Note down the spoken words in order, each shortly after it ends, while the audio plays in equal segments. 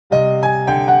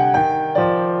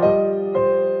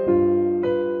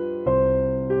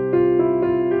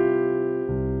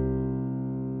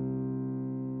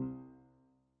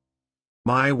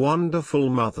My wonderful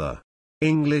mother.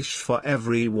 English for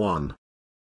everyone.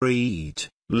 Read,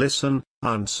 listen,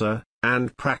 answer,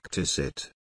 and practice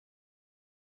it.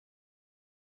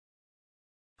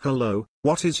 Hello,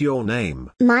 what is your name?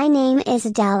 My name is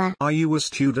Adela. Are you a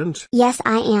student? Yes,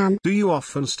 I am. Do you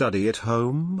often study at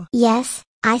home? Yes,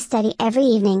 I study every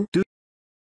evening. Do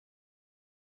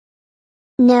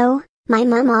No, my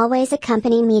mom always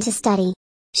accompanies me to study.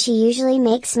 She usually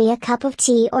makes me a cup of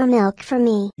tea or milk for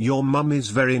me. Your mum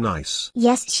is very nice.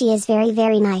 Yes, she is very,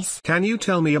 very nice. Can you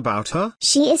tell me about her?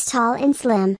 She is tall and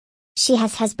slim. She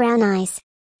has brown eyes.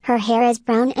 Her hair is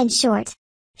brown and short.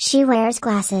 She wears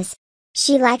glasses.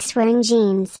 She likes wearing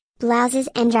jeans, blouses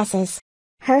and dresses.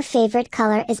 Her favorite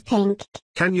color is pink.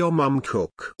 Can your mum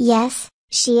cook? Yes,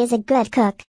 she is a good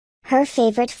cook. Her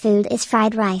favorite food is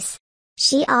fried rice.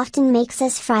 She often makes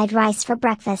us fried rice for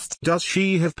breakfast. Does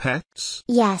she have pets?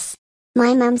 Yes.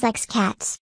 My mom likes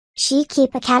cats. She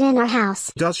keep a cat in our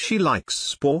house. Does she like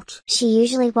sport? She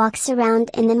usually walks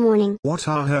around in the morning. What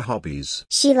are her hobbies?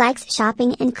 She likes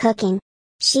shopping and cooking.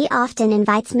 She often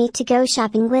invites me to go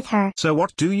shopping with her. So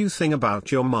what do you think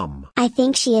about your mum? I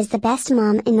think she is the best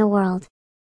mom in the world.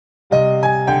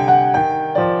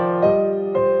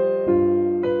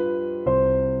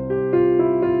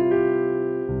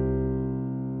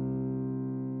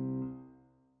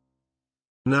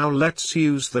 Now let's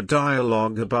use the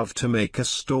dialogue above to make a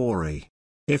story.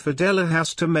 If Adela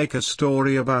has to make a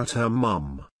story about her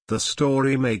mum, the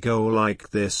story may go like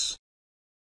this.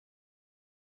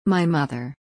 My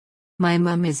mother. My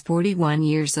mum is 41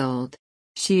 years old.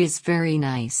 She is very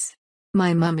nice.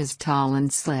 My mum is tall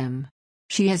and slim.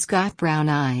 She has got brown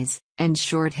eyes, and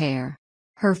short hair.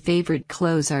 Her favorite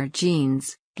clothes are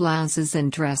jeans, blouses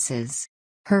and dresses.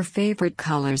 Her favorite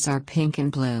colors are pink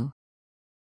and blue.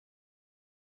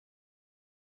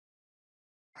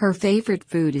 Her favorite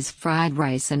food is fried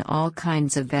rice and all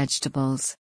kinds of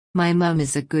vegetables. My mum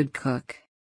is a good cook.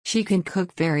 She can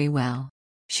cook very well.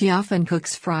 She often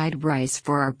cooks fried rice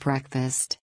for our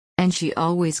breakfast. And she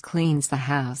always cleans the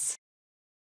house.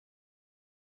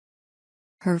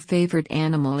 Her favorite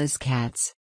animal is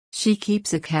cats. She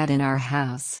keeps a cat in our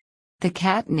house. The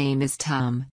cat name is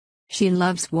Tom. She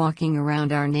loves walking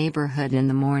around our neighborhood in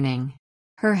the morning.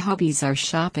 Her hobbies are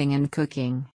shopping and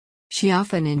cooking. She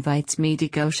often invites me to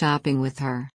go shopping with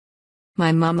her.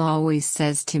 My mom always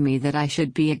says to me that I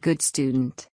should be a good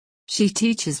student. She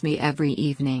teaches me every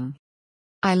evening.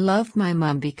 I love my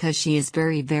mom because she is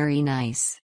very, very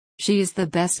nice. She is the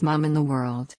best mom in the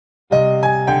world.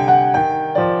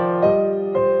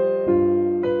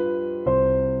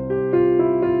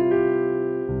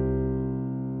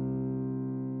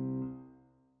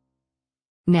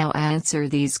 Now answer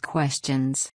these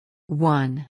questions.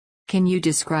 1. Can you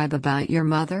describe about your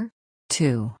mother?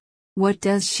 2. What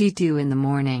does she do in the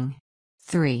morning?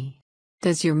 3.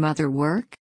 Does your mother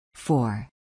work? 4.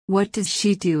 What does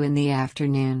she do in the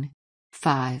afternoon?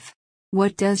 5.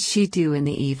 What does she do in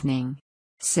the evening?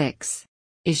 6.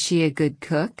 Is she a good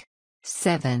cook?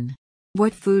 7.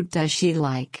 What food does she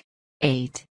like?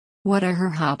 8. What are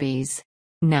her hobbies?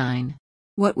 9.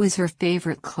 What was her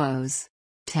favorite clothes?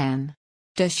 10.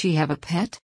 Does she have a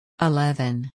pet?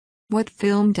 11. What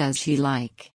film does she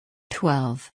like?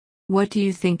 12. What do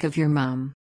you think of your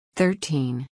mom?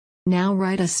 13. Now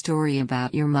write a story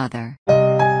about your mother.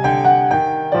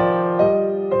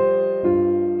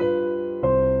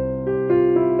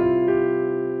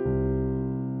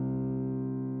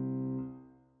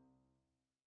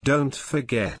 Don't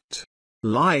forget.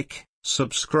 Like,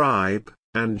 subscribe,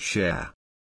 and share.